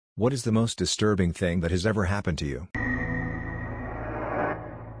What is the most disturbing thing that has ever happened to you?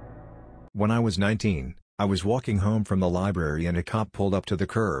 When I was 19, I was walking home from the library and a cop pulled up to the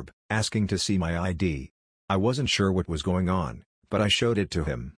curb, asking to see my ID. I wasn't sure what was going on, but I showed it to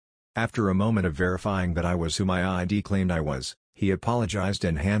him. After a moment of verifying that I was who my ID claimed I was, he apologized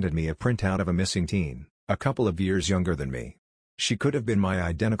and handed me a printout of a missing teen, a couple of years younger than me. She could have been my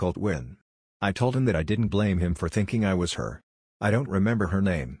identical twin. I told him that I didn't blame him for thinking I was her. I don't remember her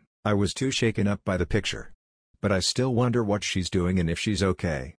name, I was too shaken up by the picture. But I still wonder what she's doing and if she's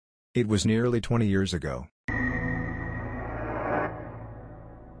okay. It was nearly 20 years ago.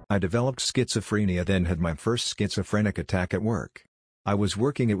 I developed schizophrenia, then had my first schizophrenic attack at work. I was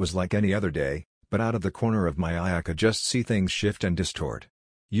working, it was like any other day, but out of the corner of my eye I could just see things shift and distort.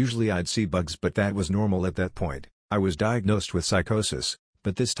 Usually I'd see bugs, but that was normal at that point. I was diagnosed with psychosis,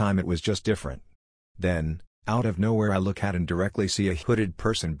 but this time it was just different. Then, out of nowhere I look at and directly see a hooded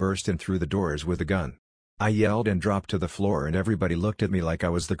person burst in through the doors with a gun. I yelled and dropped to the floor and everybody looked at me like I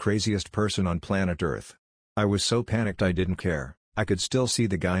was the craziest person on planet Earth. I was so panicked I didn't care. I could still see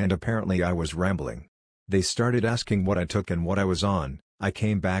the guy and apparently I was rambling. They started asking what I took and what I was on. I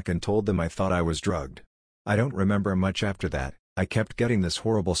came back and told them I thought I was drugged. I don't remember much after that. I kept getting this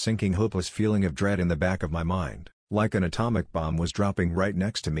horrible sinking hopeless feeling of dread in the back of my mind, like an atomic bomb was dropping right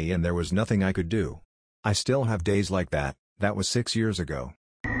next to me and there was nothing I could do. I still have days like that. That was 6 years ago.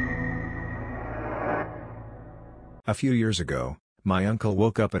 A few years ago, my uncle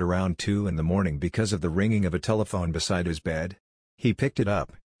woke up at around 2 in the morning because of the ringing of a telephone beside his bed. He picked it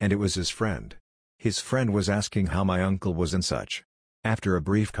up, and it was his friend. His friend was asking how my uncle was and such. After a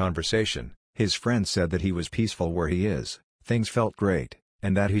brief conversation, his friend said that he was peaceful where he is, things felt great,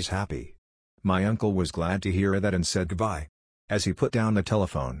 and that he's happy. My uncle was glad to hear that and said goodbye. As he put down the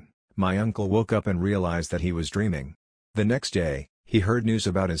telephone, my uncle woke up and realized that he was dreaming. The next day, he heard news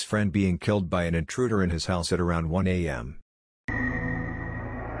about his friend being killed by an intruder in his house at around 1 a.m.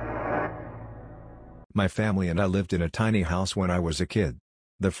 My family and I lived in a tiny house when I was a kid.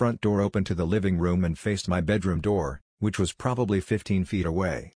 The front door opened to the living room and faced my bedroom door, which was probably 15 feet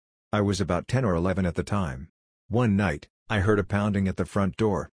away. I was about 10 or 11 at the time. One night, I heard a pounding at the front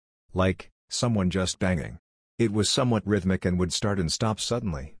door. Like, someone just banging. It was somewhat rhythmic and would start and stop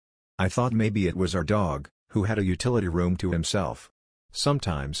suddenly. I thought maybe it was our dog, who had a utility room to himself.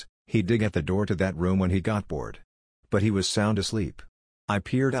 Sometimes, he'd dig at the door to that room when he got bored. But he was sound asleep. I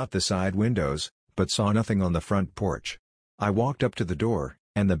peered out the side windows, but saw nothing on the front porch. I walked up to the door,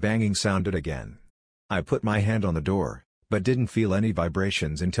 and the banging sounded again. I put my hand on the door, but didn't feel any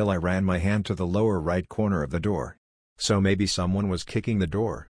vibrations until I ran my hand to the lower right corner of the door. So maybe someone was kicking the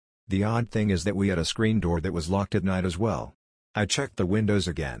door. The odd thing is that we had a screen door that was locked at night as well. I checked the windows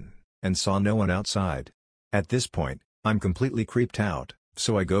again, and saw no one outside. At this point, I'm completely creeped out,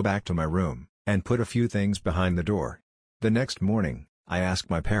 so I go back to my room, and put a few things behind the door. The next morning, I asked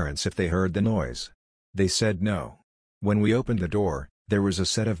my parents if they heard the noise. They said no. When we opened the door, there was a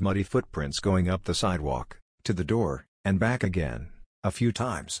set of muddy footprints going up the sidewalk, to the door, and back again, a few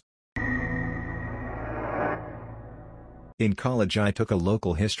times. In college I took a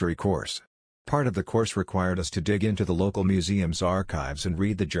local history course. Part of the course required us to dig into the local museum's archives and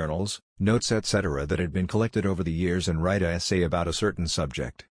read the journals, notes etc. that had been collected over the years and write an essay about a certain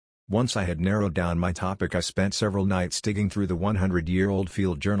subject. Once I had narrowed down my topic, I spent several nights digging through the 100-year-old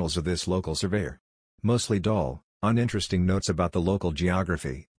field journals of this local surveyor. Mostly dull, uninteresting notes about the local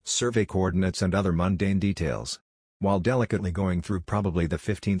geography, survey coordinates and other mundane details. While delicately going through probably the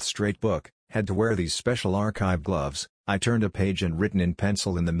 15th straight book, had to wear these special archive gloves, I turned a page and written in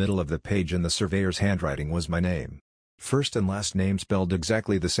pencil in the middle of the page in the surveyor's handwriting was my name. First and last name spelled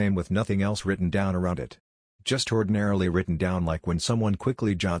exactly the same with nothing else written down around it. Just ordinarily written down like when someone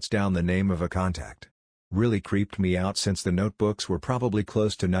quickly jots down the name of a contact. Really creeped me out since the notebooks were probably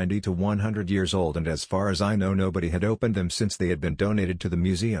close to 90 to 100 years old and as far as I know nobody had opened them since they had been donated to the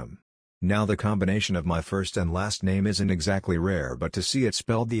museum. Now the combination of my first and last name isn't exactly rare, but to see it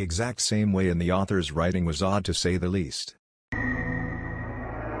spelled the exact same way in the author's writing was odd to say the least.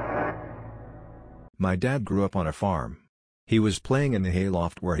 My dad grew up on a farm. He was playing in the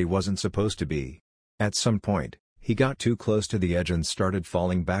hayloft where he wasn't supposed to be. At some point, he got too close to the edge and started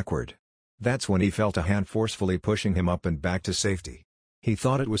falling backward. That's when he felt a hand forcefully pushing him up and back to safety. He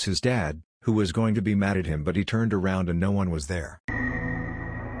thought it was his dad, who was going to be mad at him, but he turned around and no one was there.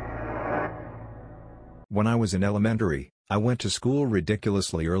 When I was in elementary, I went to school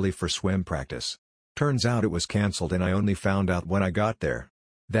ridiculously early for swim practice. Turns out it was canceled and I only found out when I got there.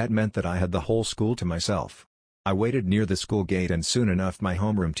 That meant that I had the whole school to myself. I waited near the school gate and soon enough my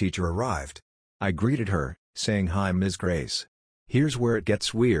homeroom teacher arrived. I greeted her, saying, "Hi, Ms. Grace." Here's where it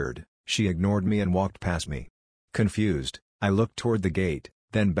gets weird, she ignored me and walked past me. Confused, I looked toward the gate,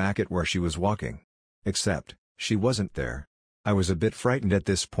 then back at where she was walking. Except, she wasn't there. I was a bit frightened at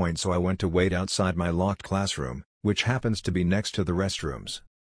this point, so I went to wait outside my locked classroom, which happens to be next to the restrooms.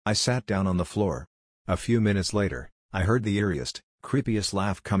 I sat down on the floor. A few minutes later, I heard the eeriest, creepiest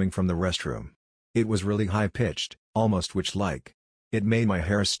laugh coming from the restroom. It was really high-pitched, almost witch-like. It made my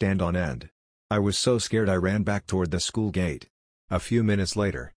hair stand on end. I was so scared I ran back toward the school gate. A few minutes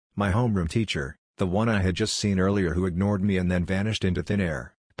later, my homeroom teacher, the one I had just seen earlier who ignored me and then vanished into thin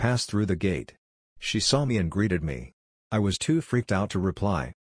air, passed through the gate. She saw me and greeted me. I was too freaked out to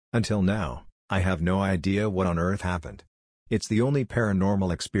reply. Until now, I have no idea what on earth happened. It's the only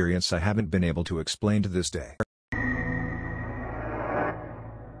paranormal experience I haven't been able to explain to this day.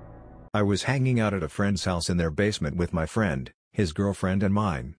 I was hanging out at a friend's house in their basement with my friend, his girlfriend and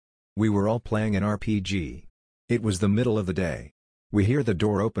mine. We were all playing an RPG. It was the middle of the day. We hear the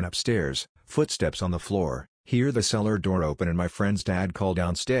door open upstairs, footsteps on the floor, hear the cellar door open and my friend's dad call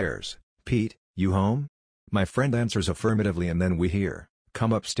downstairs, "Pete, you home?" My friend answers affirmatively and then we hear,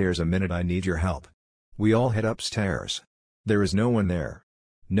 "Come upstairs a minute, I need your help." We all head upstairs. There is no one there.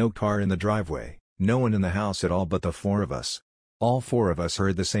 No car in the driveway, no one in the house at all but the four of us. All four of us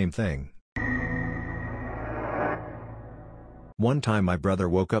heard the same thing. One time my brother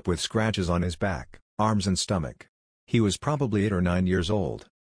woke up with scratches on his back, arms and stomach. He was probably 8 or 9 years old.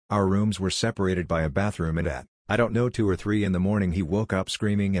 Our rooms were separated by a bathroom and at, 2 or 3 in the morning he woke up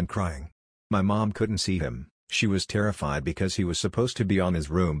screaming and crying. My mom couldn't see him. She was terrified because he was supposed to be on his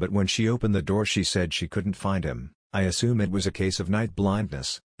room, but when she opened the door she said she couldn't find him. I assume it was a case of night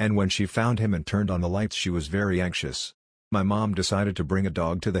blindness, and when she found him and turned on the lights she was very anxious. My mom decided to bring a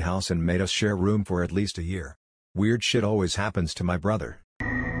dog to the house and made us share room for at least a year. Weird shit always happens to my brother.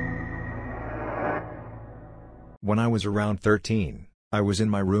 When I was around 13, I was in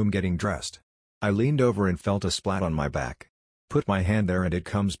my room getting dressed. I leaned over and felt a splat on my back. Put my hand there and it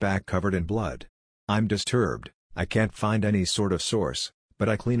comes back covered in blood. I'm disturbed, I can't find any sort of source, but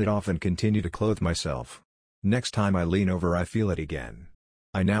I clean it off and continue to clothe myself. Next time I lean over I feel it again.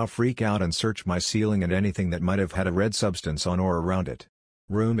 I now freak out and search my ceiling and anything that might have had a red substance on or around it.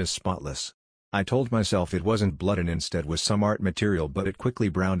 Room is spotless. I told myself it wasn't blood and instead was some art material, but it quickly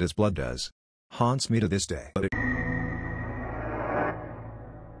browned as blood does. Haunts me to this day.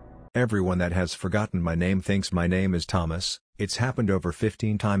 Everyone that has forgotten my name thinks my name is Thomas. It's happened over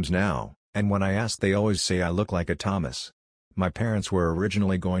 15 times now, and when I ask they always say I look like a Thomas. My parents were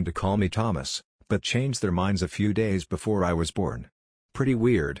originally going to call me Thomas, but changed their minds a few days before I was born. Pretty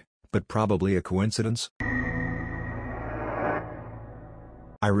weird, but probably a coincidence.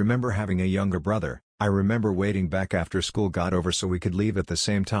 I remember having a younger brother. I remember waiting back after school got over so we could leave at the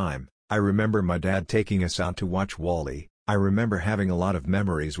same time. I remember my dad taking us out to watch Wall-E. I remember having a lot of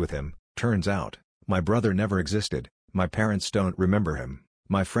memories with him. Turns out, my brother never existed. My parents don't remember him.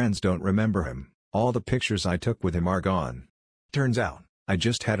 My friends don't remember him. All the pictures I took with him are gone. Turns out, I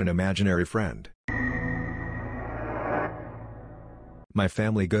just had an imaginary friend. My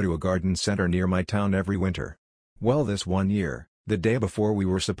family go to a garden center near my town every winter. Well, this one year, the day before we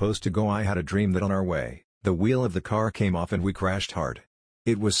were supposed to go, I had a dream that on our way, the wheel of the car came off and we crashed hard.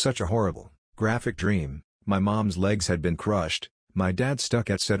 It was such a horrible, graphic dream. My mom's legs had been crushed, my dad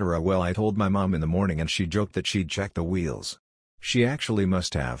stuck, etc. Well, I told my mom in the morning and she joked that she'd check the wheels. She actually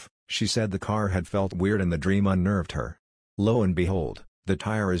must have. She said the car had felt weird and the dream unnerved her. Lo and behold, the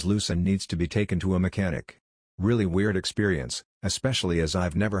tire is loose and needs to be taken to a mechanic. Really weird experience, especially as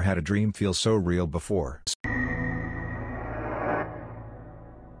I've never had a dream feel so real before.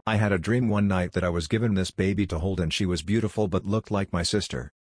 I had a dream one night that I was given this baby to hold and she was beautiful but looked like my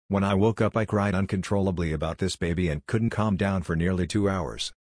sister. When I woke up I cried uncontrollably about this baby and couldn't calm down for nearly 2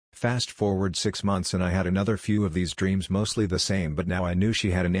 hours. Fast forward 6 months and I had another few of these dreams, mostly the same, but now I knew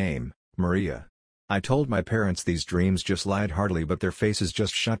she had a name, Maria. I told my parents these dreams just lightheartedly, but their faces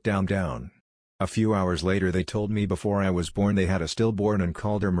just shut down. A few hours later they told me before I was born they had a stillborn and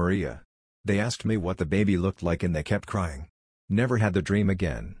called her Maria. They asked me what the baby looked like and they kept crying. Never had the dream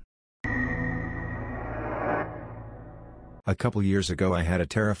again. A couple years ago I had a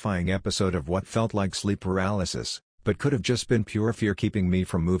terrifying episode of what felt like sleep paralysis, but could have just been pure fear keeping me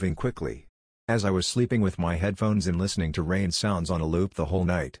from moving quickly. As I was sleeping with my headphones in listening to rain sounds on a loop the whole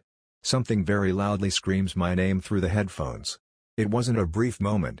night, something very loudly screams my name through the headphones. It wasn't a brief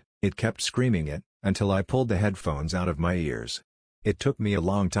moment, it kept screaming it, until I pulled the headphones out of my ears. It took me a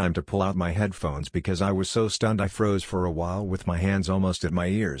long time to pull out my headphones because I was so stunned I froze for a while with my hands almost at my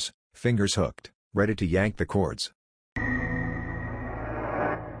ears, fingers hooked, ready to yank the cords.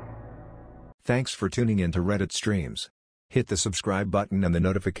 Thanks for tuning in to Reddit Streams. Hit the subscribe button and the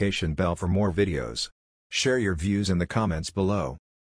notification bell for more videos. Share your views in the comments below.